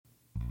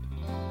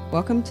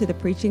Welcome to the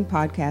preaching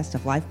podcast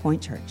of Life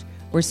Point Church.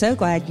 We're so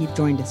glad you've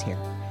joined us here.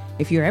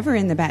 If you're ever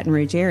in the Baton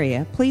Rouge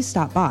area, please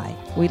stop by.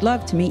 We'd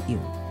love to meet you.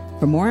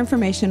 For more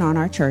information on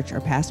our church or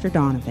Pastor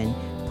Donovan,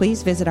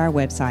 please visit our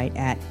website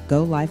at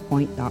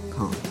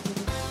golifepoint.com.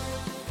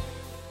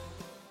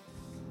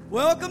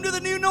 Welcome to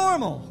the new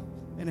normal,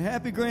 and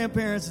happy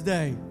Grandparents'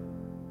 Day.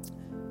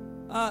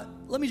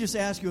 Let me just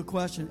ask you a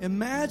question.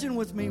 Imagine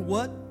with me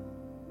what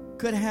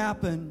could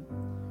happen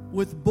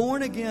with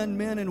born-again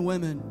men and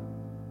women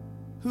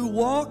who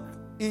walk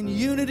in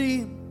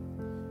unity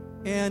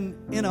and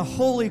in a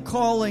holy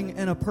calling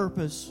and a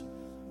purpose.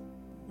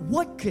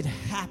 What could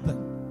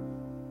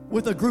happen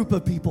with a group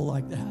of people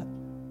like that?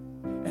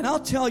 And I'll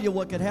tell you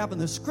what could happen.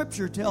 The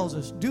scripture tells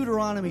us,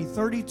 Deuteronomy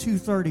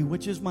 32:30,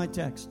 which is my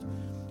text.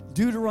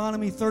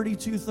 Deuteronomy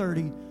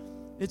 32:30,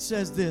 it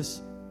says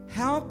this: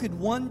 how could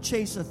one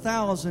chase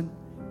 1,000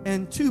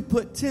 and two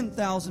put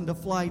 10,000 to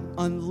flight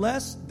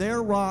unless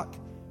their rock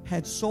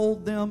had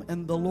sold them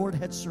and the Lord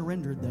had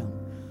surrendered them?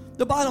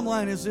 The bottom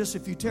line is this: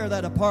 if you tear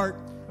that apart,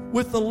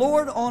 with the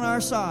Lord on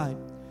our side,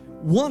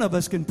 one of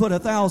us can put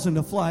 1,000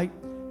 to flight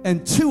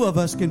and two of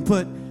us can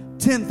put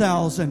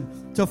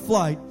 10,000 to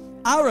flight.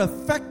 Our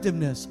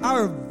effectiveness,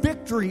 our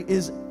victory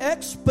is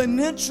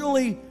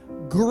exponentially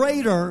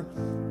greater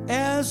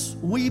as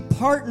we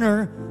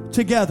partner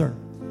together.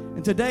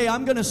 And today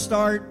I'm going to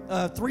start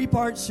a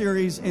 3-part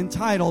series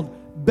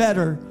entitled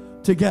Better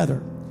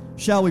Together.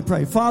 Shall we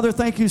pray? Father,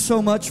 thank you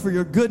so much for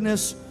your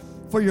goodness,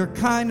 for your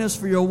kindness,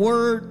 for your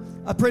word.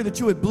 I pray that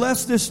you would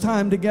bless this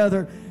time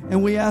together,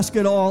 and we ask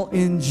it all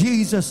in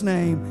Jesus'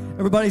 name.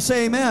 Everybody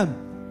say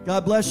amen.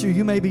 God bless you.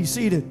 You may be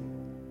seated.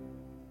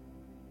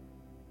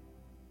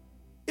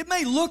 It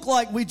may look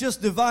like we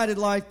just divided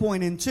Life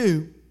Point in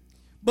two,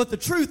 but the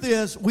truth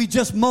is we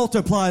just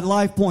multiplied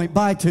Life Point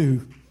by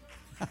 2.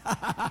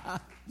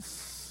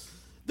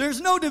 There's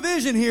no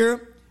division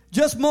here,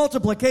 just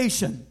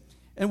multiplication.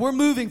 And we're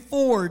moving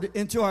forward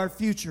into our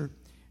future.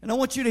 And I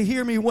want you to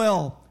hear me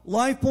well.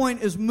 Life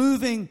Point is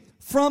moving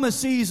from a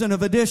season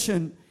of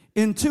addition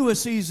into a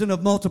season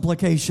of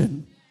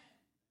multiplication.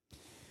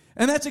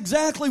 And that's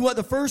exactly what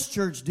the first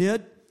church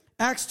did.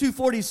 Acts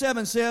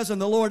 2:47 says,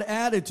 and the Lord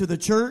added to the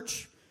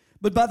church.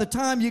 But by the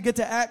time you get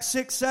to Acts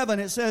 6:7,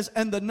 it says,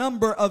 and the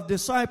number of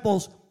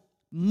disciples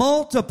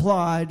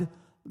multiplied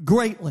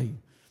greatly.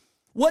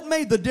 What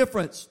made the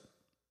difference?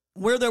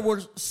 Where there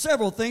were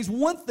several things.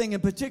 One thing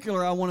in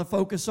particular I want to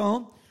focus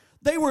on.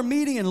 They were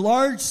meeting in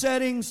large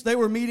settings. They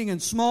were meeting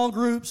in small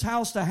groups,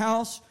 house to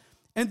house.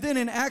 And then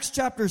in Acts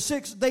chapter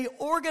 6, they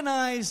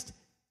organized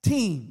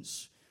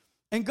teams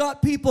and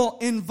got people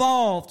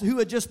involved who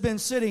had just been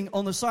sitting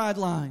on the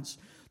sidelines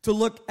to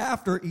look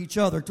after each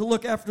other, to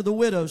look after the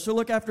widows, to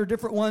look after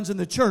different ones in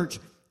the church.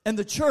 And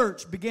the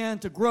church began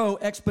to grow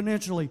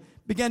exponentially,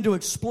 began to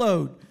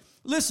explode.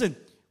 Listen,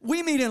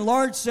 we meet in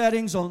large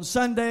settings on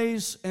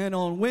Sundays and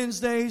on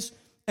Wednesdays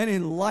and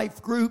in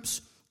life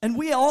groups. And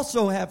we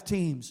also have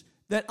teams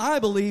that I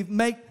believe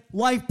make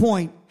Life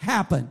Point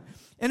happen.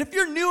 And if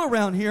you're new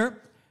around here,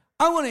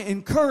 I want to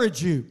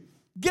encourage you.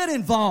 Get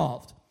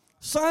involved.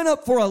 Sign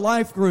up for a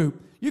life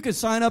group. You can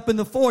sign up in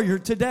the foyer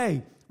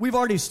today. We've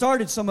already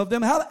started some of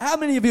them. How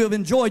many of you have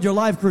enjoyed your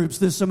life groups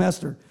this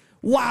semester?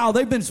 Wow,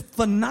 they've been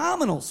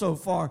phenomenal so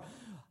far.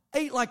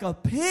 Ate like a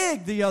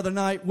pig the other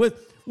night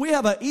we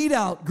have an eat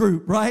out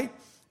group, right?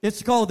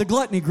 It's called the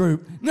gluttony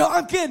group. No,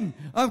 I'm kidding.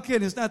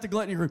 It's not the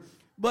gluttony group.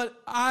 But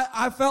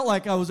I felt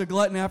like I was a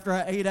glutton after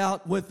I ate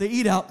out with the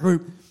eat out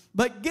group.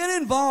 But get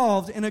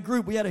involved in a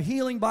group. We had a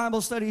healing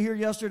Bible study here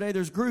yesterday.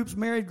 There's groups,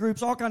 married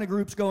groups, all kind of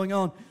groups going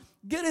on.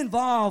 Get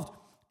involved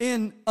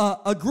in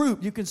a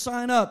group. You can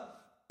sign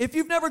up. If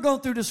you've never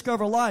gone through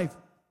Discover Life,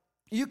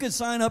 you can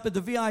sign up at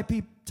the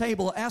VIP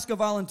table, ask a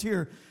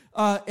volunteer.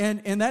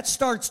 And that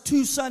starts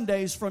 2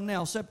 Sundays from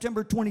now,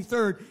 September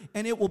 23rd,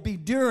 and it will be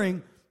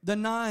during the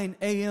 9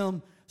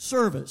 a.m.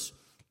 service.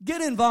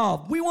 Get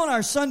involved. We want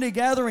our Sunday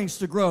gatherings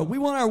to grow. We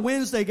want our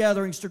Wednesday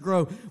gatherings to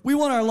grow. We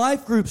want our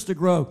life groups to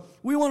grow.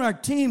 We want our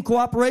team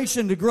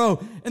cooperation to grow.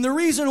 And the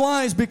reason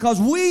why is because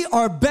we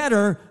are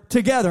better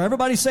together.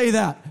 Everybody say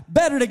that.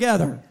 Better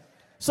together.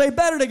 Say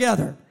better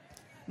together.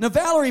 Now,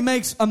 Valerie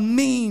makes a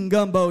mean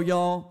gumbo,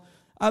 y'all.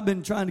 I've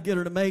been trying to get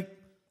her to make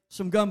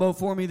some gumbo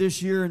for me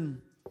this year,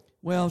 and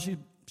well,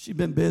 she's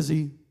been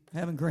busy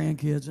having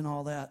grandkids and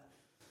all that.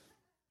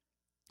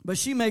 But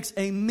she makes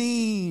a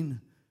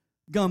mean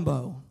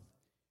gumbo.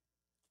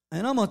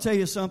 And I'm going to tell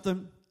you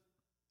something.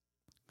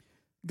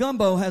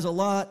 Gumbo has a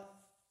lot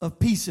of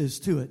pieces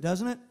to it,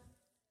 doesn't it?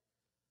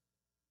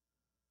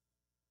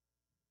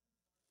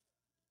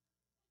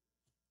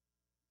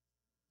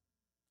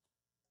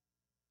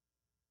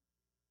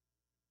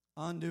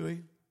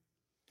 Andouille.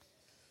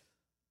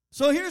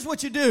 So here's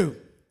what you do.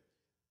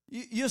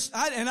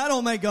 And I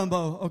don't make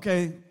gumbo,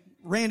 okay?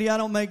 Randy, I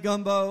don't make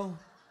gumbo.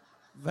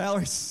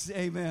 Valerie,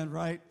 amen,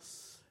 right?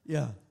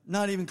 Yeah,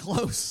 not even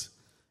close.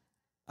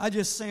 I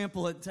just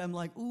sample it. I'm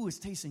like, ooh, it's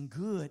tasting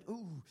good.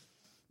 Ooh.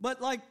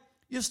 But like,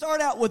 you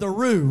start out with a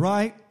roux,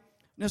 right?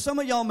 Now, some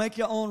of y'all make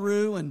your own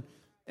roux, and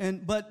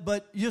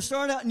But you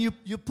start out and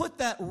you put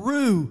that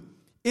roux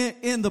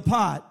in the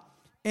pot,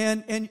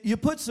 and you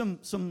put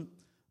some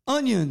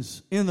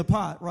onions in the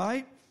pot,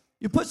 right?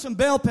 You put some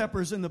bell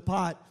peppers in the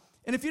pot.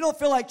 And if you don't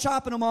feel like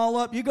chopping them all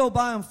up, you go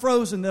buy them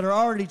frozen that are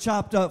already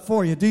chopped up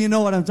for you. Do you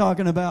know what I'm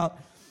talking about?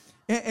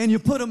 And you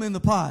put them in the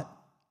pot.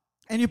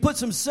 And you put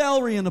some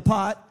celery in the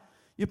pot.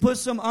 You put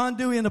some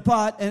andouille in the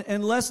pot.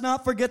 And let's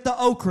not forget the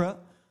okra.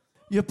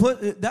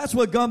 That's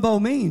what gumbo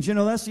means. You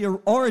know, that's the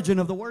origin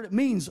of the word. It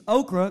means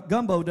okra,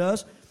 gumbo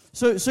does.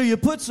 So you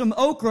put some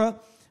okra,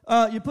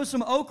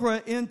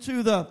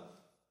 into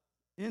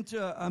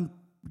I'm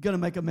going to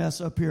make a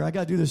mess up here. I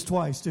got to do this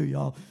twice too,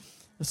 y'all.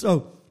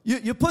 So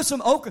you put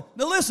some okra.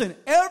 Now listen,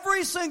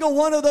 every single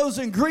one of those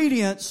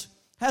ingredients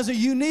has a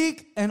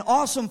unique and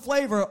awesome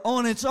flavor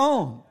on its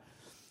own.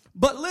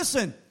 But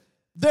listen,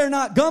 they're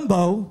not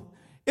gumbo.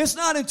 It's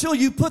not until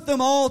you put them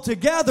all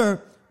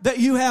together that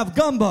you have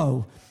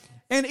gumbo.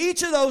 And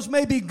each of those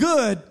may be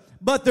good,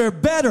 but they're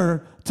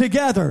better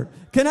together.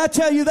 Can I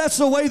tell you that's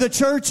the way the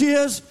church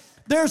is?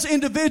 There's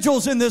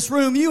individuals in this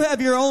room. You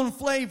have your own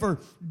flavor,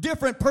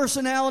 different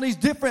personalities,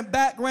 different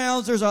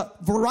backgrounds. There's a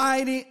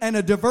variety and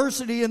a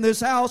diversity in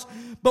this house.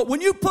 But when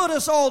you put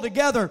us all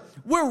together,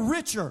 we're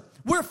richer,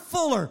 we're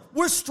fuller,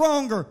 we're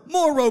stronger,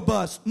 more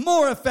robust,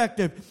 more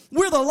effective.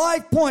 We're the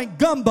Life Point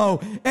gumbo.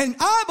 And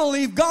I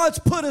believe God's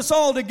put us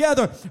all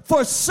together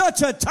for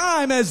such a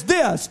time as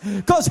this.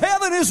 Because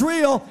heaven is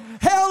real.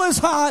 Hell is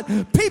hot.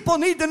 People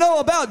need to know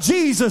about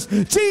Jesus.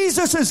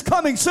 Jesus is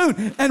coming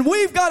soon. And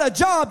we've got a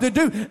job to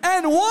do.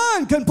 And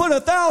one can put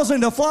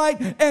 1,000 to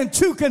flight and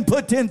two can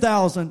put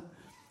 10,000.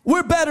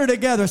 We're better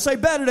together. Say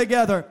better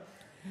together.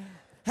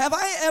 Have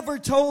I ever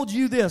told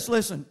you this?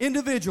 Listen,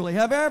 individually,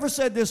 have I ever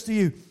said this to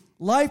you?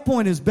 Life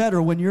Point is better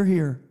when you're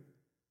here.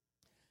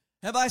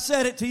 Have I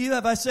said it to you?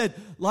 Have I said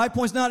Life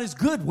Point's not as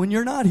good when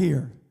you're not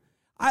here?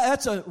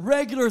 That's a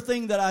regular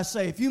thing that I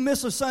say. If you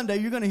miss a Sunday,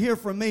 you're going to hear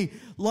from me.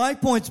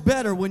 Life Point's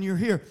better when you're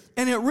here.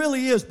 And it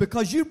really is,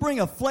 because you bring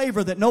a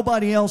flavor that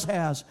nobody else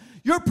has.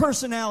 Your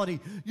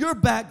personality, your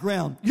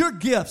background, your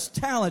gifts,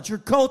 talents, your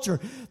culture,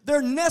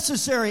 they're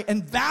necessary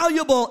and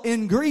valuable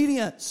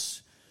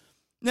ingredients.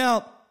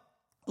 Now,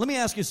 let me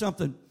ask you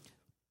something.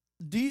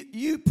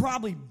 You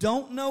probably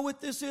don't know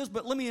what this is,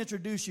 but let me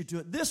introduce you to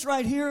it. This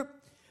right here,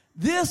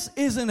 this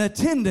is an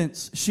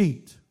attendance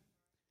sheet.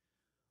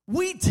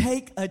 We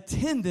take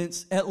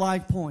attendance at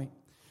Life Point.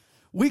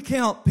 We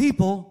count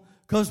people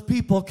because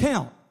people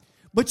count.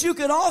 But you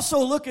could also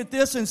look at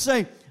this and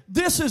say,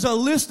 this is a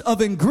list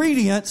of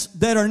ingredients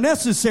that are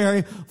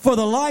necessary for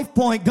the Life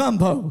Point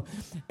gumbo.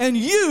 And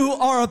you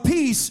are a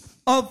piece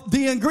of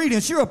the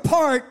ingredients. You're a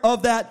part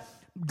of that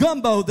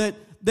gumbo that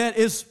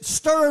is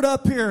stirred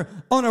up here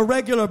on a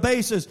regular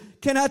basis.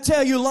 Can I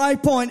tell you,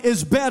 Life Point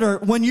is better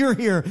when you're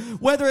here.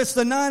 Whether it's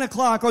the 9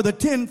 o'clock or the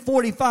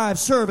 10:45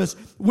 service,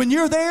 when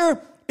you're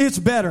there, it's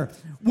better.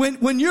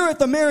 When you're at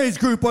the marriage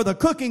group or the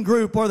cooking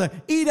group or the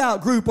eat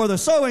out group or the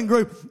sewing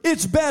group,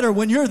 it's better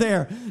when you're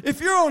there.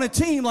 If you're on a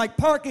team like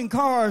parking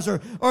cars or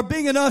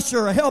being an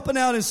usher or helping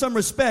out in some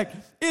respect,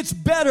 it's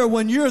better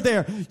when you're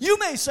there. You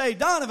may say,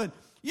 Donovan,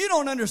 you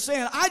don't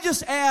understand. I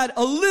just add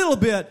a little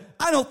bit.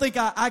 I don't think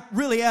I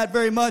really add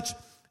very much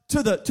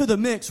to the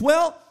mix.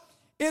 Well,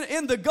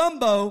 in the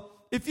gumbo,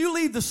 if you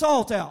leave the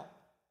salt out,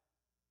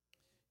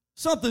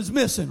 something's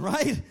missing,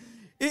 right?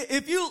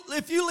 If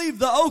you leave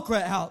the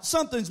okra out,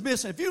 something's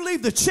missing. If you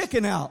leave the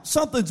chicken out,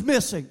 something's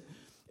missing.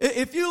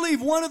 If you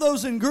leave one of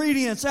those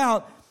ingredients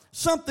out,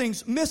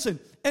 something's missing.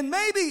 And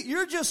maybe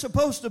you're just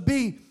supposed to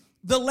be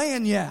the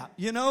lanyard,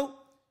 you know?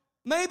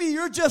 Maybe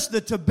you're just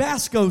the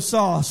Tabasco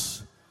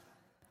sauce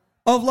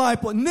of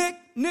Life Point.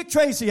 Nick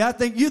Tracy, I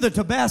think you're the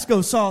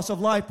Tabasco sauce of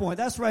Life Point.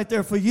 That's right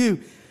there for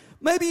you.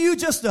 Maybe you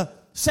just the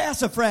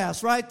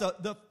sassafras, right?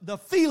 The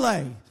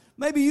filet.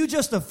 Maybe you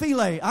just a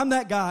filet. I'm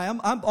that guy.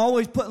 I'm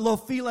always putting a little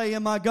filet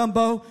in my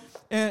gumbo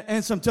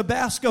and some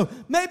Tabasco.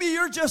 Maybe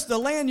you're just the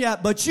lanyard,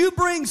 but you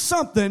bring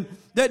something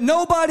that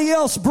nobody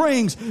else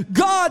brings.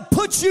 God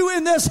puts you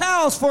in this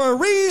house for a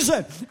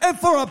reason and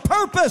for a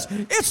purpose.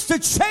 It's to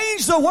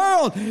change the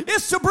world.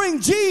 It's to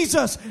bring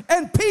Jesus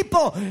and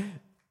people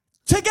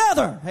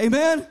together.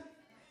 Amen.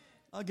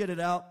 I'll get it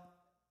out.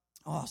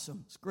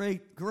 Awesome. It's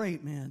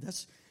great, man.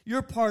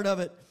 You're part of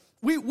it.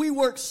 We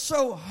work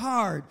so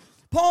hard.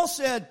 Paul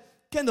said,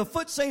 can the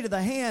foot say to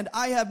the hand,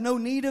 I have no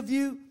need of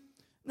you?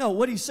 No,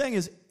 what he's saying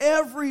is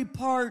every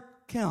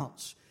part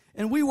counts.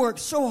 And we work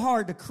so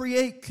hard to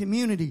create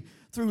community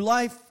through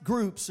life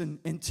groups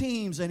and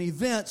teams and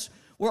events.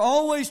 We're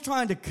always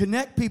trying to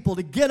connect people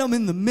to get them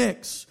in the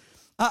mix.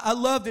 I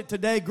loved it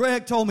today.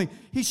 Greg told me,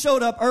 he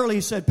showed up early.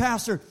 He said,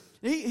 Pastor,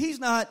 he's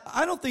not,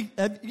 I don't think,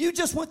 you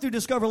just went through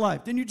Discover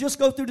Life. Didn't you just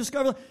go through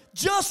Discover Life?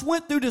 Just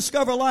went through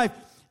Discover Life.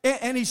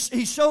 And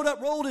he showed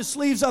up, rolled his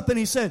sleeves up, and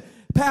he said,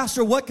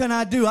 Pastor, what can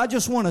I do? I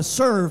just want to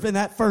serve in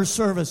that first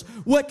service.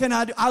 What can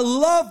I do? I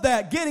love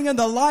that. Getting in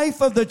the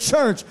life of the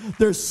church.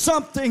 There's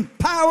something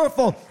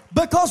powerful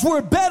because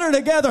we're better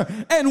together.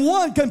 And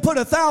one can put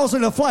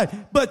 1,000 to flight,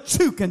 but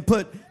two can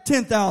put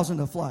 10,000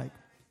 to flight.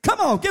 Come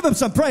on, give him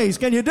some praise.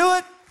 Can you do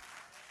it?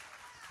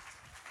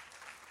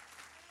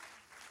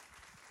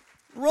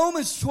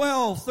 Romans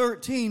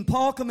 12:13,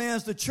 Paul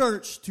commands the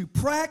church to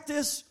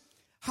practice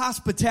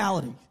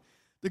hospitality.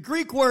 The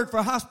Greek word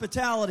for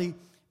hospitality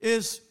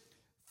is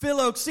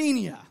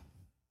philoxenia,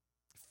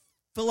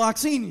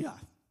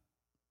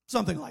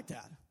 something like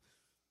that.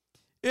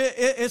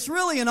 It's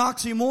really an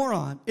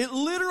oxymoron. It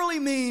literally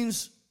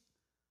means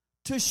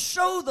to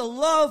show the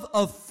love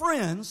of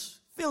friends,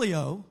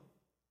 phileo,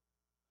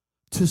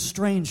 to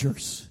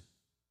strangers.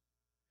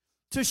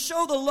 To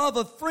show the love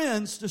of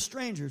friends to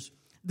strangers.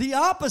 The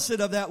opposite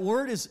of that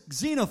word is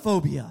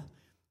xenophobia,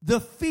 the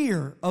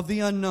fear of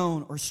the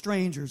unknown or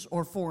strangers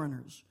or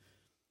foreigners.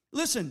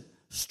 Listen,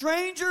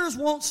 strangers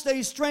won't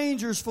stay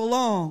strangers for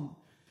long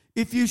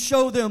if you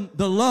show them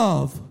the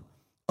love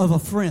of a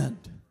friend.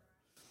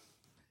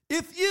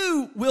 If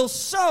you will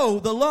sow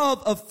the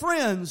love of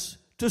friends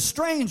to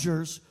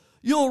strangers,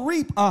 you'll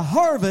reap a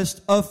harvest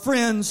of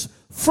friends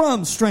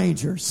from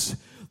strangers.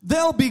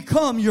 They'll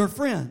become your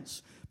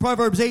friends.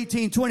 Proverbs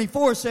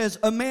 18:24 says,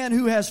 a man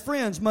who has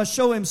friends must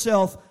show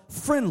himself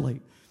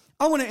friendly.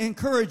 I want to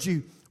encourage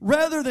you,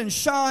 rather than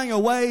shying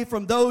away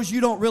from those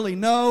you don't really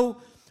know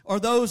or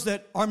those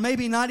that are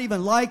maybe not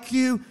even like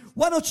you,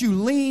 why don't you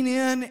lean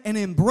in and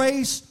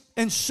embrace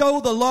and show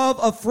the love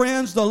of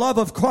friends, the love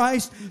of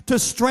Christ to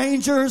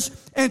strangers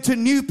and to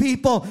new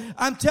people?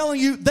 I'm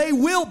telling you, they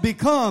will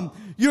become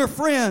your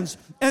friends.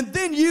 And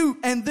then you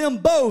and them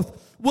both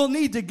will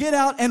need to get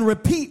out and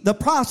repeat the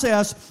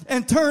process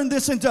and turn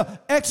this into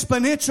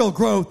exponential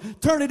growth.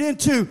 Turn it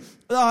into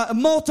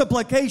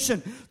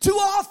multiplication. Too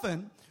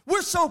often,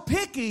 we're so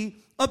picky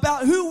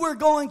about who we're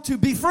going to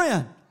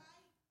befriend.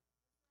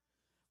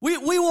 We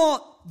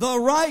want the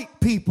right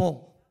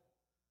people.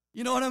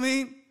 You know what I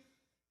mean?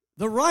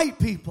 The right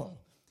people.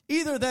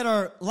 Either that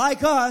are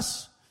like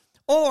us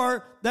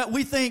or that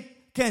we think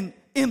can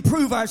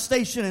improve our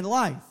station in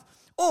life.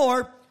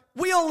 Or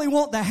we only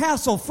want the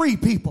hassle-free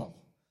people.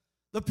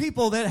 The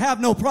people that have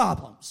no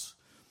problems.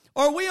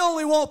 Or we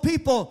only want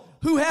people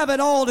who have it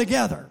all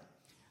together.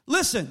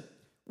 Listen,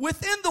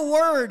 within the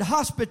word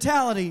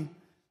hospitality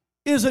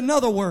is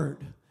another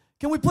word.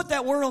 Can we put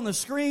that word on the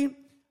screen?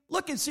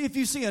 Look and see if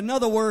you see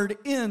another word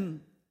in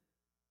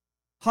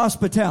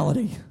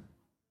hospitality.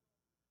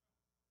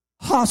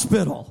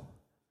 Hospital.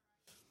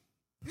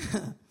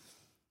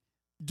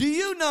 Do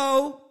you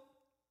know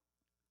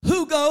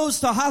who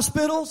goes to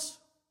hospitals?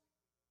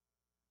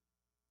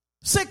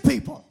 Sick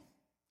people.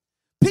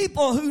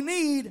 People who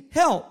need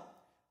help.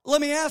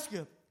 Let me ask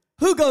you,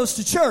 who goes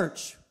to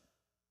church?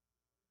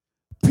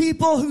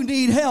 People who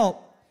need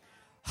help.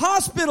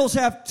 Hospitals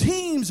have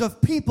teams of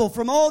people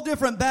from all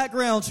different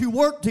backgrounds who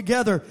work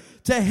together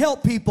to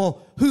help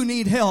people who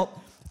need help.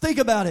 Think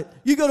about it.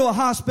 You go to a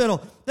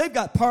hospital, they've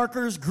got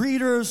parkers,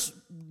 greeters,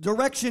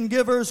 direction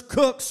givers,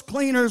 cooks,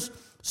 cleaners,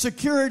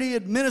 security,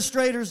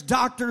 administrators,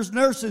 doctors,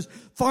 nurses,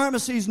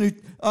 pharmacies,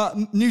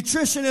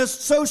 nutritionists,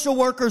 social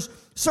workers,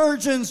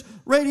 surgeons,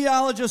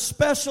 radiologists,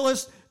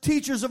 specialists,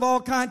 teachers of all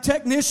kinds,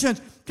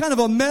 technicians, kind of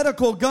a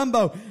medical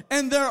gumbo.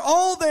 And they're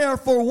all there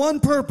for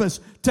one purpose,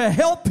 to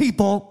help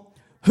people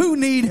who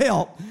need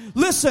help.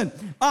 Listen,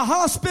 a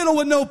hospital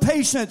with no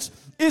patients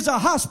is a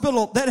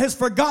hospital that has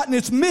forgotten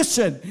its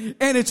mission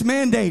and its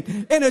mandate.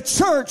 And a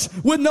church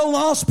with no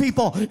lost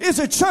people is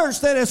a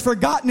church that has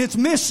forgotten its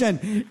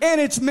mission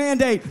and its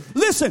mandate.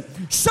 Listen,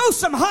 show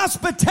some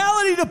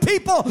hospitality to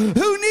people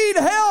who need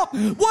help.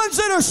 Ones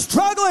that are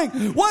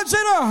struggling, ones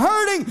that are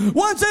hurting,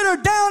 ones that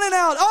are down and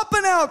out, up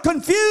and out,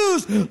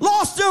 confused,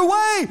 lost their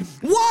way.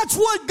 Watch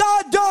what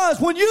God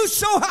does when you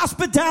show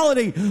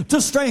hospitality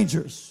to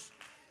strangers.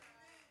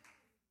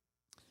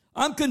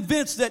 I'm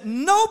convinced that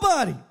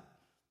nobody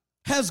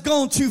has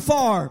gone too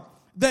far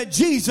that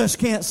Jesus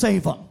can't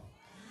save them.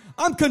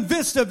 I'm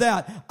convinced of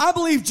that. I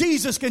believe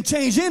Jesus can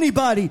change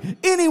anybody,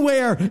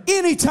 anywhere,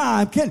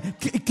 anytime.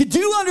 Could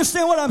you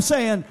understand what I'm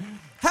saying?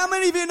 How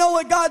many of you know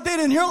what God did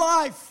in your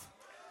life?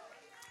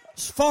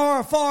 It's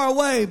far, far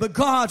away, but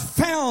God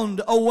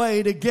found a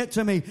way to get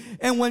to me.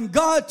 And when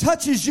God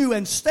touches you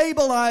and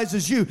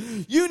stabilizes you,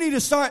 you need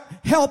to start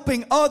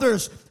helping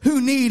others who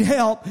need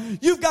help.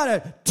 You've got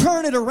to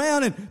turn it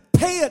around and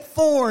pay it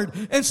forward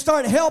and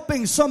start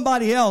helping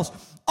somebody else.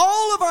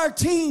 All of our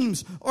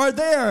teams are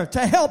there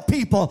to help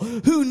people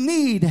who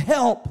need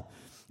help.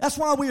 That's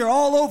why we are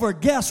all over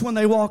guests when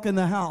they walk in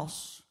the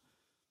house.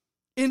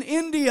 In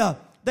India,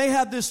 they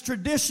have this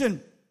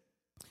tradition.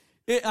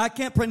 I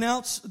can't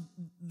pronounce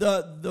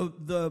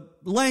the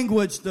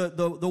language,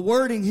 the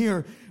wording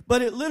here,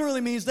 but it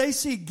literally means they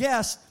see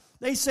guests.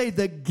 They say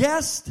the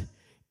guest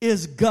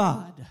is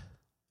God.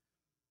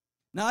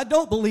 Now, I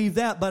don't believe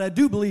that, but I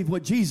do believe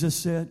what Jesus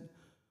said.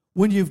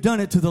 When you've done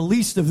it to the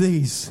least of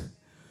these,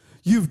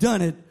 you've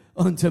done it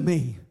unto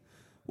me.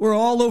 We're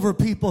all over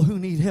people who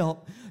need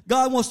help.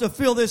 God wants to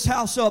fill this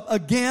house up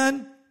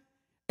again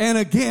and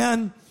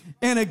again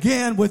and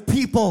again with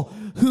people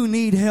who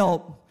need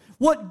help.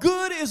 What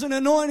good is an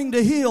anointing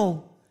to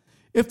heal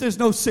if there's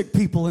no sick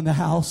people in the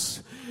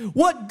house?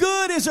 What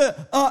good is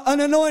an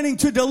anointing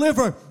to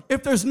deliver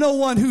if there's no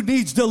one who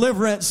needs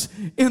deliverance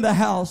in the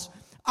house?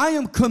 I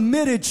am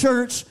committed,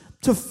 church,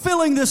 to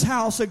filling this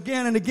house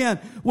again and again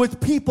with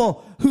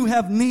people who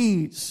have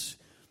needs.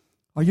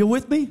 Are you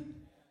with me?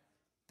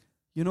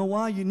 You know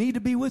why you need to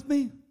be with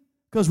me?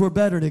 Because we're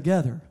better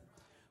together.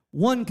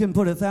 One can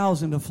put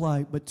 1,000 to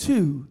flight, but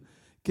two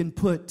can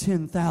put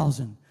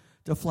 10,000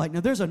 to flight. Now,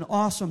 there's an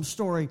awesome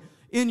story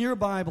in your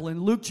Bible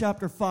in Luke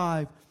chapter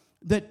 5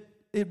 that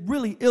it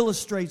really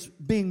illustrates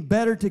being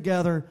better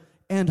together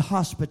and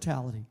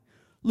hospitality.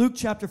 Luke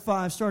chapter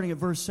 5, starting at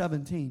verse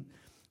 17.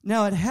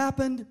 Now, it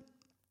happened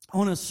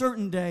on a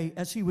certain day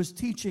as he was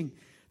teaching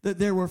that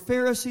there were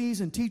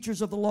Pharisees and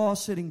teachers of the law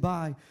sitting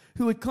by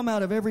who had come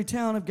out of every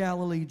town of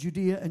Galilee,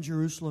 Judea, and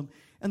Jerusalem,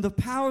 and the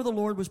power of the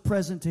Lord was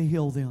present to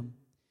heal them.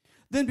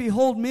 Then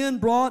behold, men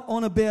brought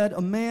on a bed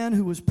a man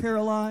who was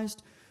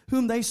paralyzed,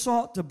 whom they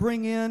sought to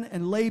bring in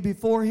and lay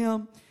before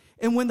him.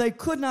 And when they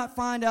could not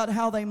find out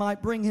how they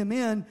might bring him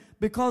in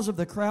because of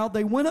the crowd,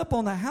 they went up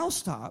on the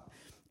housetop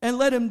and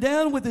let him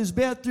down with his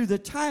bed through the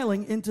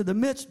tiling into the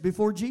midst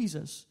before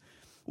Jesus.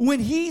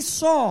 When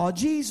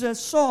Jesus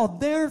saw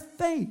their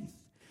faith,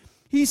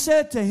 he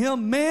said to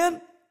him,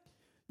 "Man,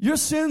 your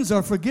sins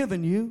are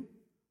forgiven you."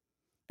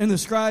 And the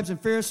scribes and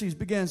Pharisees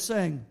began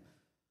saying,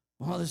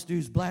 "Well, this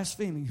dude's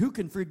blaspheming. Who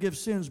can forgive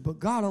sins but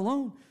God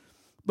alone?"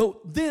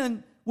 But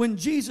then, when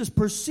Jesus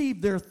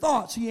perceived their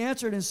thoughts, he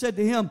answered and said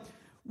to him,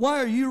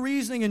 "Why are you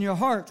reasoning in your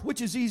hearts?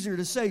 Which is easier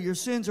to say, 'Your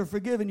sins are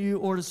forgiven you,'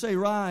 or to say,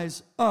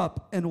 'Rise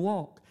up and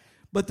walk'?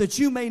 But that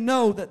you may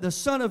know that the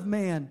Son of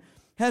Man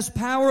has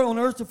power on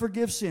earth to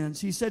forgive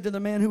sins." He said to the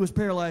man who was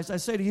paralyzed, "I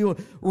say to you,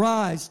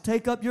 rise,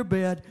 take up your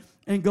bed,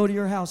 and go to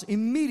your house."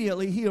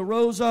 Immediately he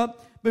arose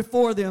up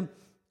before them,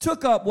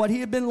 took up what he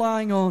had been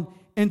lying on,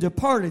 and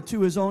departed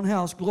to his own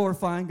house,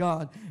 glorifying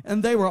God.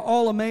 And they were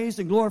all amazed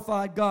and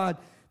glorified God,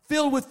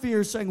 filled with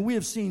fear, saying, "We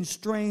have seen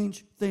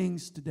strange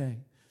things today."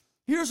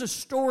 Here's a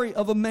story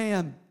of a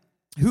man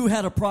who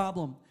had a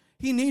problem.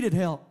 He needed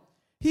help.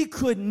 He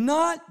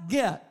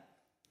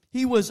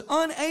was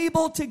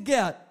unable to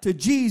get to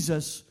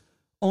Jesus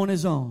on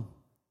his own.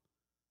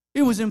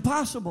 It was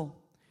impossible.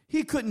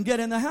 He couldn't get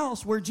in the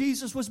house where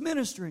Jesus was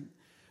ministering.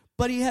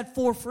 But he had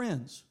 4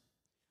 friends.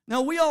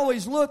 Now, we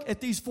always look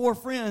at these 4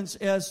 friends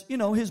as,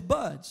 his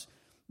buds.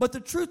 But the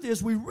truth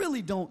is, we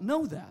really don't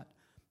know that.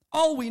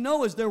 All we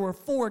know is there were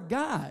 4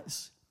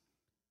 guys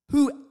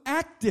who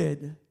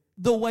acted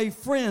the way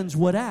friends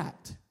would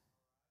act.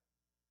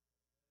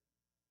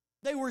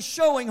 They were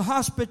showing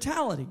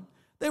hospitality.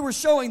 They were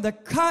showing the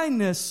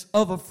kindness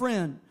of a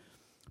friend.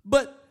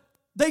 But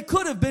they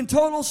could have been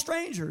total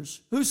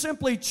strangers who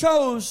simply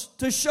chose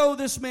to show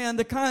this man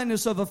the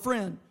kindness of a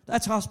friend.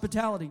 That's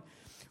hospitality.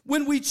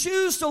 When we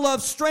choose to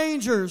love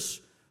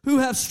strangers who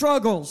have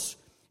struggles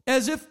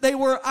as if they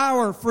were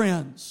our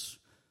friends,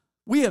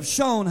 we have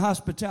shown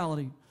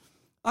hospitality.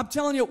 I'm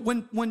telling you,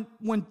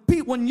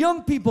 when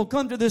young people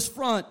come to this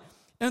front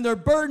and they're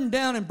burdened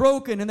down and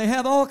broken and they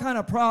have all kind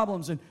of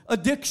problems and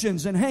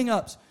addictions and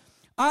hang-ups,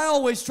 I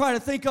always try to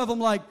think of them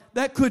like,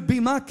 that could be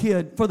my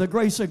kid for the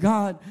grace of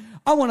God.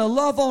 I want to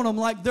love on them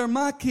like they're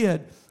my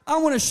kid. I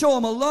want to show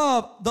them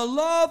the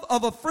love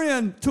of a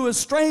friend to a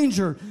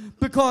stranger,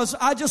 because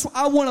I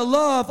want to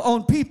love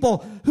on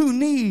people who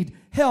need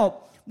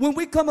help. When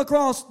we come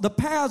across the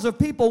paths of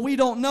people we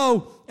don't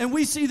know and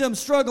we see them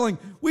struggling,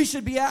 we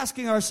should be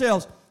asking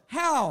ourselves,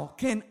 how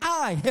can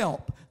I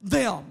help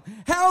them?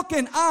 How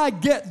can I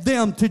get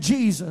them to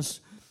Jesus?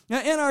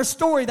 Now, in our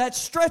story, that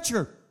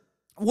stretcher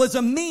was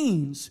a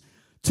means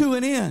to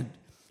an end.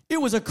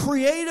 It was a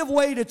creative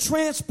way to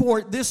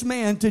transport this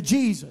man to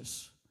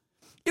Jesus.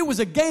 It was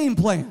a game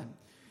plan.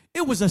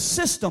 It was a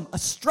system, a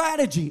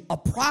strategy, a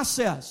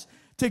process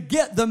to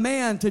get the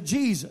man to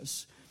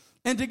Jesus.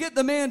 And to get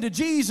the man to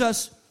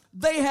Jesus,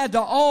 they had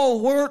to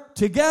all work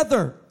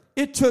together.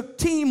 It took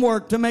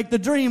teamwork to make the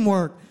dream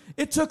work.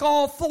 It took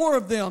all 4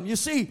 of them. You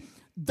see,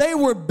 they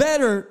were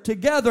better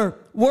together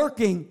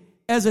working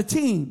as a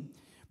team.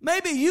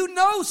 Maybe you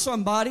know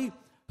somebody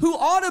who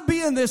ought to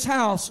be in this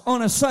house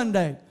on a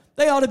Sunday.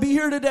 They ought to be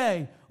here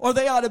today, or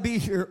they ought to be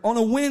here on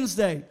a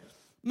Wednesday.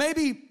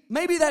 Maybe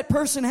that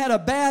person had a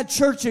bad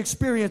church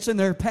experience in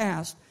their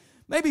past.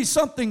 Maybe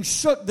something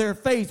shook their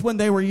faith when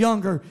they were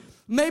younger.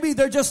 Maybe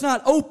they're just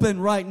not open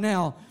right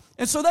now.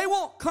 And so they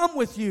won't come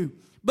with you.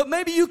 But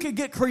maybe you could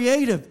get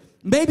creative.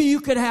 Maybe you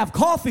could have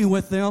coffee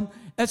with them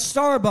at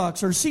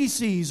Starbucks or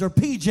CC's or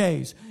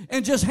PJ's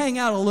and just hang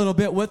out a little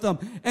bit with them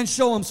and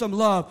show them some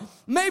love.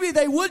 Maybe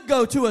they would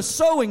go to a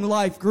sewing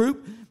life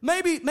group.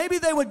 Maybe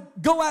they would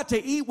go out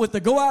to eat with the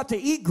Go Out to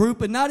Eat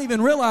group and not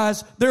even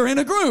realize they're in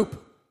a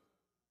group.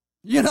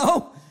 You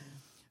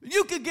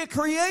could get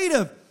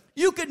creative.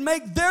 You could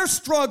make their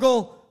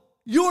struggle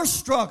your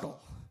struggle.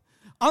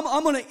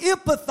 I'm going to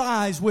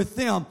empathize with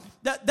them.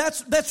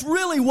 That's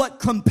really what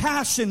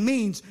compassion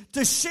means,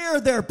 to share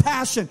their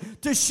passion,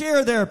 to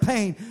share their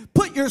pain.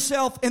 Put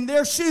yourself in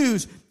their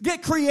shoes.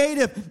 Get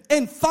creative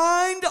and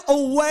find a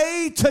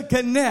way to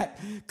connect.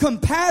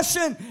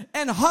 Compassion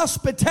and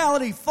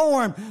hospitality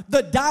form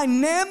the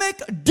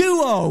dynamic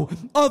duo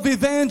of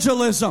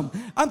evangelism.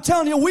 I'm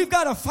telling you, we've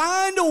got to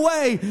find a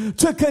way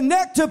to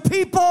connect to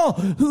people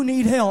who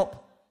need help.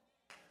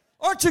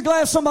 Aren't you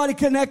glad somebody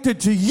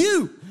connected to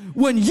you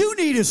when you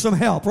needed some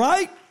help,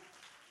 right?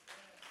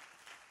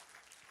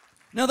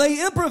 Now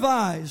they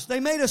improvised. They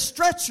made a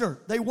stretcher.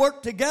 They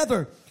worked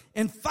together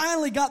and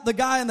finally got the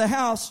guy in the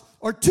house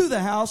or to the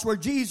house where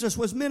Jesus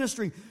was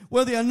ministering,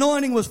 where the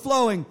anointing was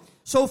flowing.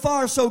 So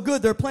far, so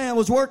good. Their plan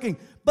was working.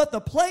 But the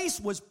place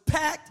was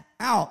packed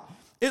out.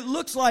 It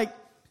looks like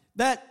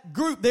that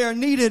group there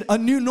needed a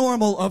new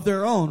normal of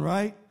their own,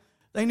 right?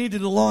 They needed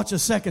to launch a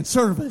second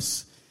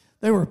service.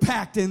 They were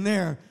packed in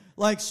there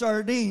like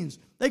sardines.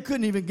 They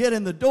couldn't even get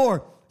in the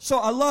door. So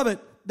I love it.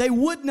 They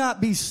would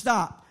not be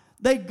stopped.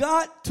 They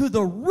got to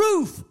the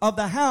roof of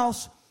the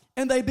house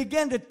and they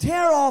began to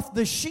tear off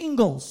the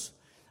shingles.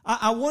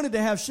 I wanted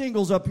to have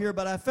shingles up here,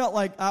 but I felt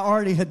like I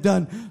already had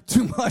done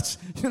too much,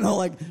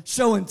 like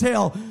show and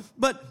tell.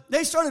 But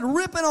they started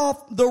ripping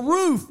off the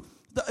roof.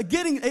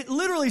 It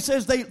literally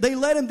says they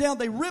let him down.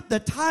 They ripped the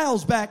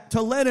tiles back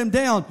to let him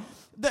down.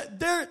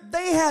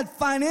 They had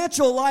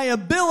financial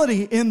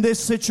liability in this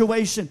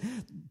situation.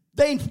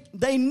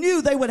 They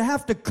knew they would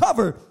have to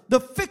cover the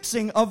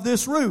fixing of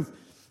this roof.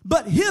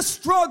 But his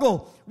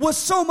struggle was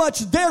so much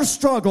their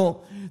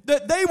struggle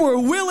that they were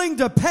willing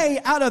to pay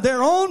out of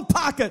their own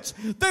pockets.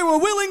 They were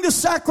willing to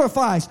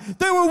sacrifice.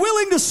 They were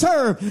willing to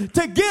serve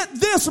to get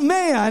this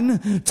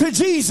man to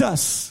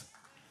Jesus.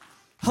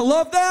 I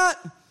love that.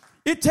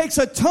 It takes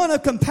a ton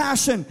of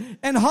compassion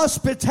and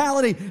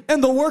hospitality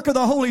and the work of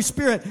the Holy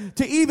Spirit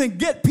to even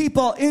get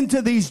people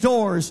into these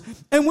doors.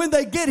 And when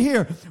they get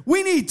here,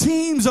 we need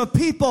teams of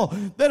people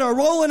that are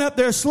rolling up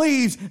their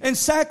sleeves and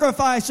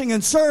sacrificing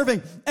and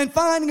serving and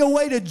finding a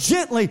way to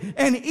gently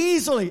and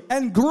easily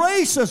and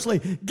graciously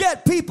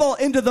get people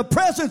into the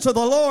presence of the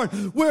Lord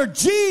where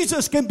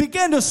Jesus can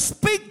begin to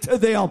speak to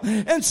them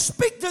and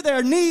speak to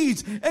their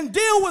needs and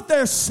deal with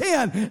their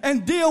sin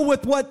and deal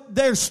with what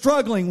they're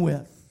struggling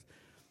with.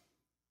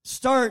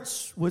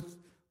 Starts with,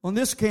 on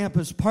this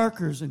campus,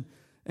 parkers and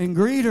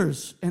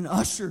greeters and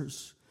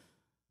ushers.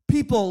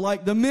 People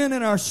like the men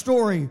in our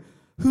story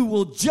who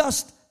will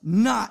just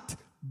not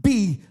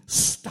be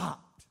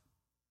stopped.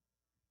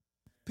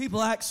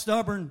 People act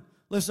stubborn.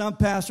 Listen, I'm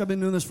pastor. I've been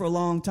doing this for a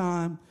long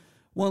time.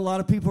 Want a lot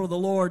of people of the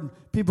Lord.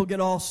 People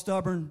get all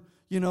stubborn.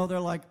 They're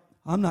like,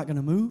 I'm not going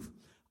to move.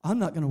 I'm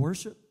not going to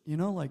worship.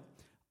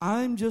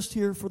 I'm just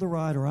here for the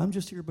ride, or I'm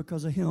just here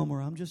because of him,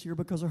 or I'm just here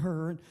because of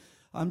her, and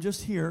I'm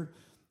just here.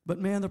 But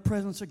man, the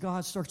presence of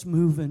God starts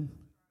moving.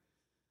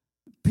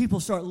 People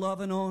start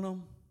loving on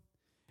them.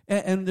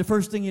 And the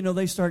first thing you know,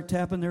 they start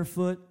tapping their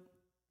foot,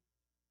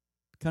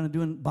 kind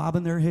of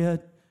bobbing their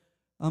head.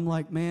 I'm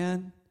like,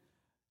 man,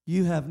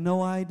 you have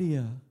no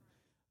idea.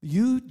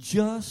 You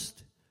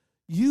just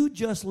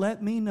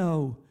let me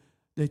know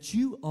that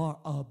you are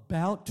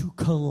about to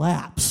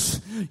collapse.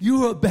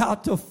 You're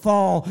about to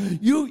fall.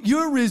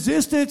 Your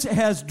resistance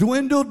has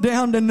dwindled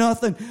down to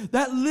nothing.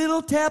 That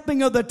little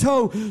tapping of the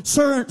toe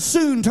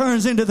soon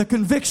turns into the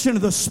conviction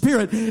of the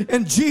Spirit.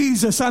 And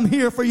Jesus, I'm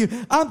here for you.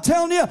 I'm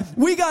telling you,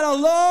 we got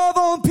to love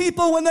on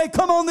people when they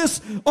come on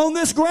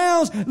this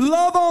grounds.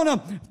 Love on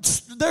them.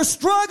 They're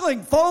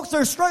struggling, folks.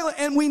 They're struggling.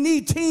 And we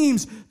need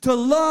teams to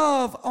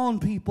love on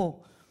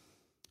people.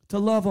 To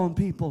love on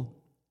people.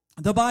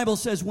 The Bible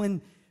says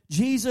when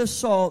Jesus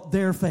saw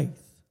their faith,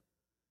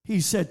 he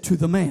said to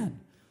the man,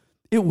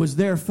 it was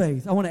their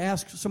faith. I want to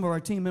ask some of our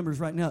team members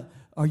right now,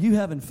 are you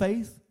having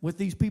faith with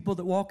these people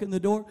that walk in the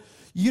door?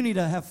 You need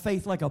to have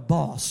faith like a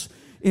boss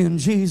in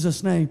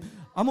Jesus' name.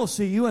 I'm going to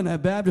see you in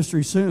that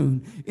baptistry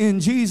soon. In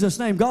Jesus'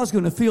 name, God's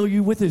going to fill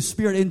you with His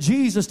Spirit. In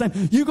Jesus' name,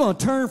 you're going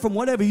to turn from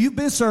whatever you've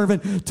been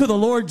serving to the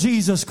Lord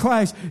Jesus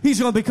Christ. He's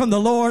going to become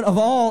the Lord of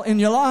all in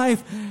your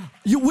life.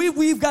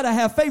 We've got to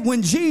have faith.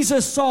 When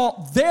Jesus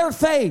saw their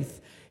faith,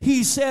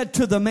 He said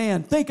to the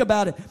man, think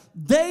about it.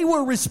 They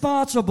were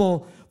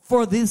responsible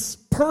for this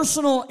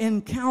personal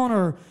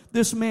encounter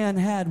this man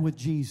had with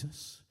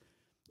Jesus.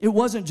 It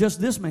wasn't just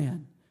this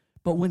man,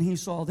 but when he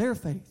saw their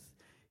faith,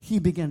 he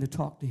began to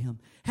talk to him.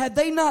 Had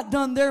they not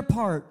done their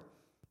part,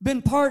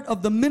 been part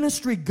of the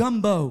ministry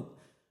gumbo,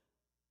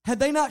 had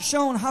they not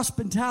shown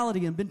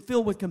hospitality and been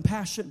filled with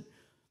compassion,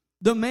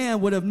 the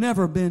man would have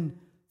never been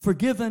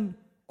forgiven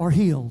or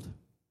healed.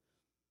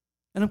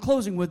 And I'm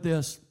closing with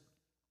this.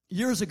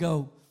 Years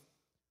ago,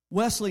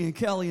 Wesley and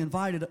Kelly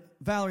invited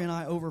Valerie and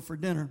I over for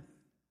dinner.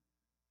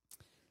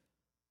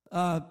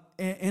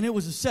 And it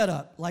was a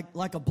setup,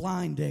 like a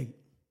blind date.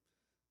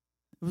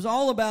 It was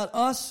all about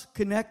us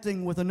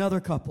connecting with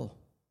another couple,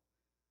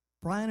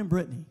 Brian and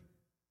Brittany.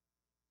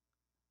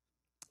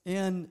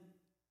 And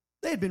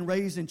they had been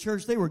raised in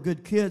church. They were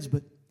good kids,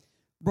 but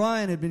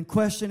Brian had been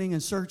questioning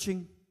and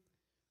searching.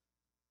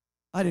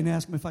 I didn't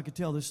ask him if I could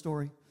tell this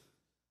story.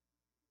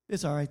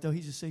 It's all right, though.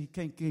 He just said,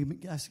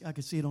 I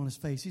could see it on his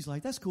face. He's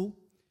like, that's cool.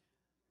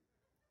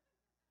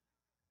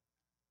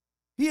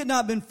 He had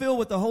not been filled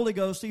with the Holy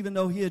Ghost, even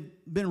though he had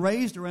been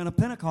raised around a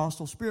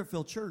Pentecostal,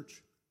 Spirit-filled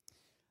church.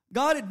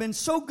 God had been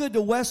so good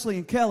to Wesley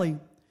and Kelly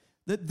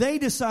that they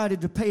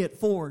decided to pay it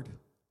forward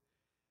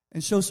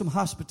and show some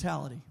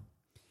hospitality.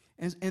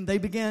 And they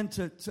began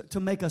to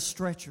make a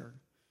stretcher.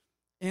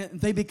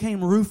 And they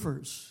became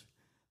roofers.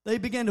 they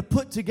began to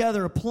put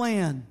together a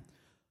plan,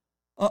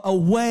 a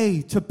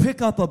way to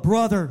pick up a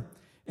brother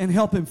and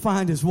help him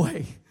find his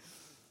way.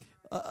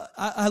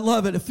 I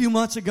love it. A few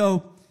months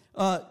ago,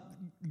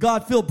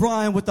 God filled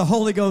Brian with the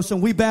Holy Ghost,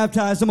 and we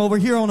baptized him over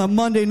here on a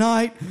Monday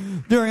night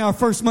during our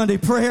first Monday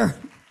prayer.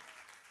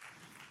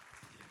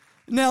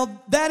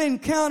 Now, that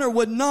encounter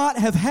would not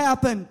have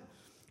happened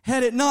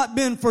had it not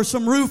been for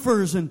some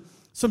roofers and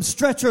some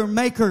stretcher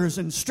makers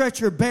and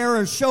stretcher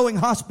bearers showing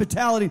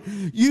hospitality,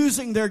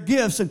 using their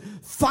gifts and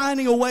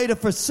finding a way to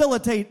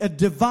facilitate a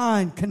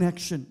divine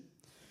connection.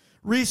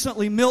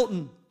 Recently,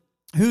 Milton,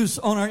 who's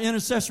on our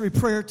intercessory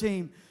prayer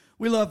team,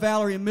 we love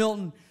Valerie and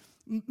Milton.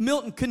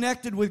 Milton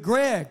connected with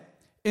Greg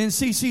in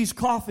CC's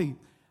Coffee.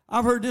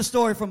 I've heard this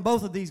story from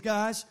both of these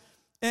guys.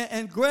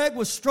 And Greg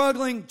was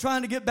struggling,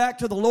 trying to get back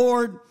to the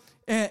Lord.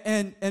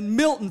 And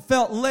Milton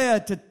felt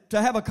led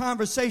to have a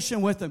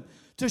conversation with him,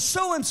 to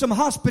show him some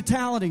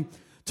hospitality,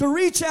 to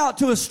reach out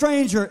to a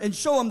stranger and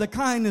show him the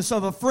kindness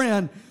of a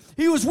friend.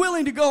 He was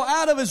willing to go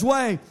out of his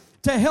way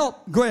to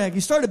help Greg. He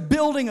started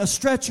building a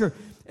stretcher,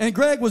 and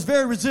Greg was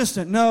very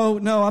resistant. No,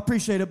 I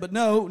appreciate it, but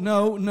no, I'm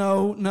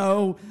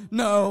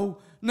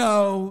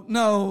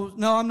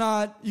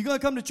not. You going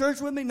to come to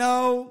church with me?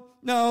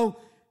 No,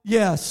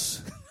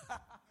 yes.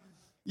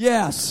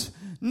 Yes.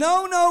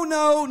 No,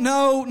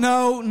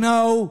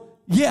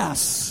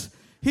 yes.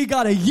 He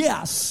got a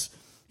yes.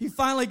 He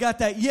finally got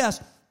that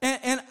yes.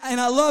 And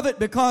I love it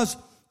because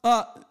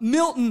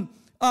Milton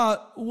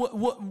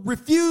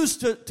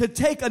refused to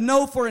take a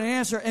no for an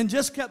answer and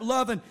just kept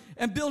loving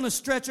and building a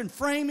stretch and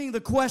framing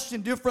the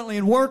question differently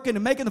and working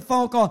and making the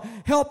phone call,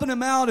 helping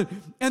him out.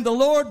 And the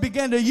Lord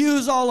began to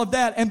use all of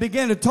that and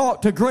began to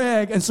talk to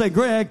Greg and say,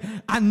 Greg,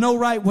 I know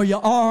right where you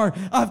are.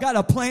 I've got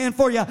a plan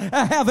for you.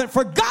 I haven't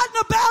forgotten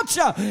about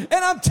you.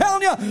 And I'm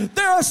telling you,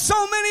 there are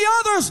so many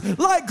others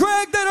like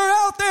Greg that are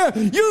out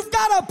there. You've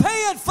got to pay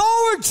it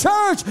forward,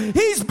 church.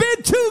 He's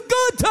been too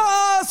good to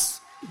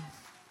us.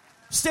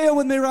 Stand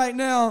with me right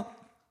now.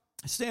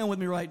 Stand with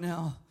me right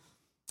now.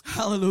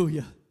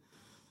 Hallelujah.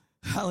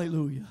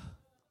 Hallelujah.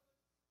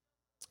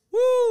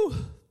 Woo.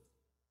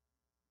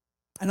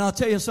 And I'll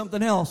tell you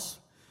something else.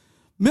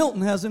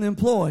 Milton has an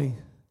employee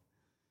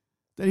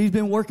that he's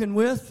been working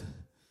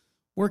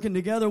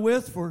together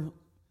with for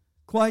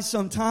quite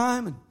some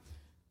time. And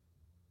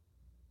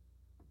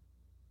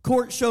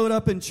Court showed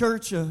up in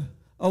church a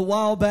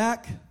while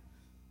back.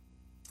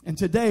 And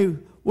today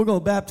we're going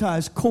to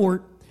baptize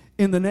Court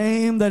in the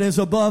name that is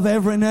above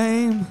every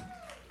name.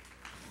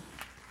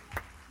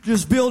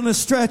 Just building a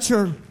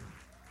stretcher.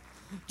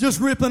 Just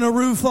ripping a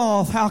roof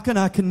off. How can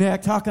I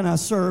connect? How can I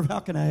serve? How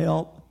can I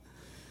help?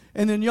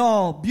 And then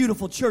y'all,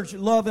 beautiful church,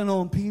 loving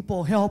on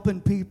people, helping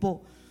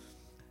people.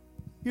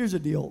 Here's the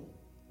deal.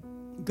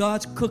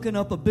 God's cooking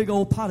up a big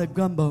old pot of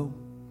gumbo.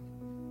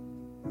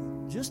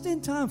 Just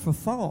in time for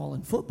fall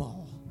and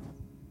football.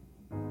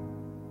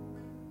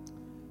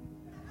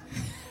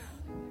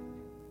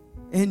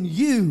 And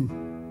you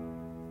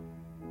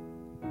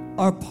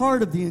are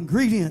part of the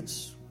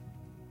ingredients.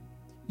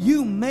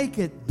 You make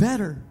it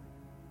better.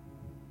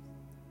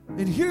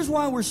 And here's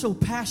why we're so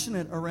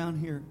passionate around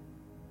here.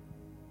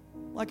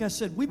 Like I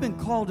said, we've been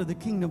called to the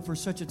kingdom for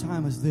such a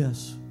time as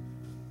this.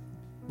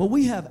 But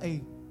we have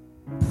a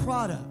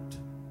product.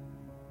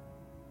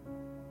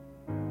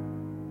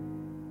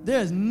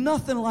 There's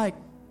nothing like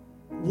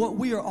what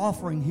we are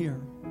offering here.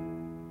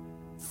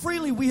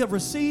 Freely we have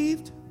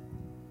received,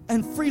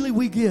 and freely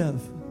we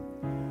give.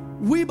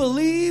 We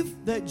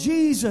believe that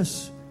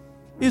Jesus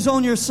is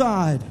on your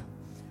side.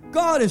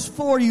 God is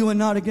for you and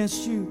not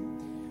against you.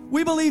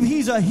 We believe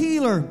He's a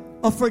healer,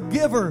 a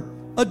forgiver,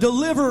 a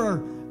deliverer,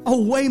 a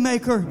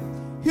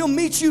waymaker. He'll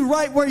meet you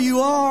right where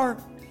you are.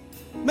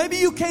 Maybe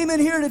you came in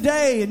here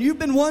today and you've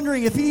been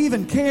wondering if He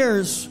even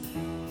cares.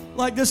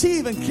 Like, does He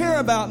even care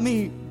about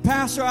me?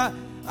 Pastor,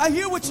 I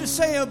hear what you're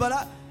saying,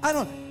 but I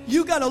don't.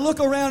 You got to look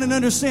around and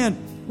understand.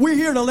 We're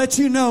here to let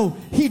you know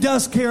He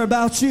does care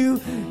about you.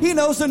 He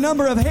knows the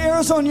number of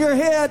hairs on your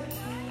head.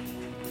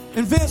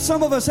 And Vince,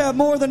 some of us have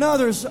more than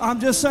others. I'm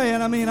just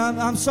saying. I mean,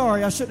 I'm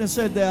sorry. I shouldn't have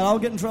said that. I'll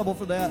get in trouble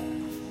for that.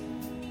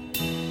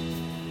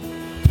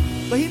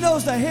 But He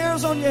knows the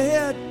hairs on your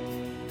head.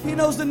 He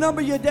knows the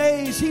number of your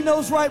days. He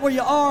knows right where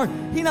you are.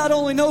 He not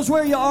only knows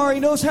where you are, He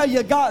knows how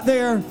you got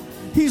there.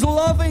 He's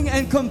loving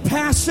and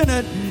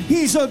compassionate.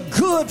 He's a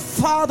good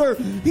Father.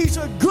 He's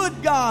a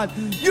good God.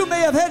 You may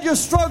have had your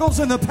struggles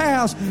in the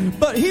past,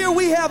 but here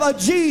we have a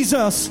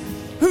Jesus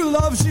who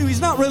loves you. He's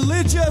not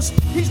religious.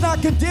 He's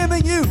not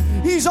condemning you.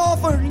 He's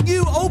offering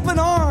you open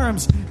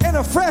arms and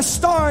a fresh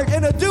start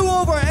and a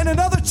do-over and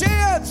another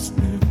chance.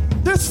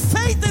 There's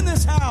faith in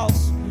this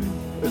house.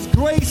 There's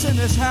grace in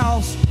this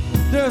house.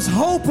 There's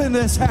hope in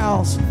this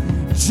house.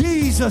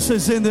 Jesus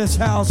is in this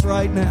house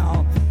right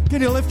now.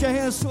 Can you lift your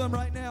hands to Him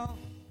right now?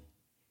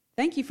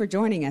 Thank you for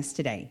joining us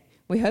today.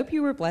 We hope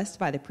you were blessed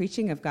by the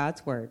preaching of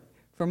God's Word.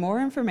 For more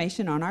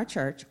information on our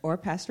church or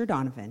Pastor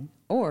Donovan,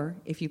 or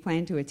if you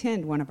plan to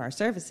attend one of our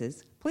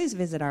services, please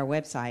visit our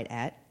website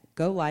at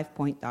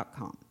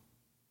golifepoint.com.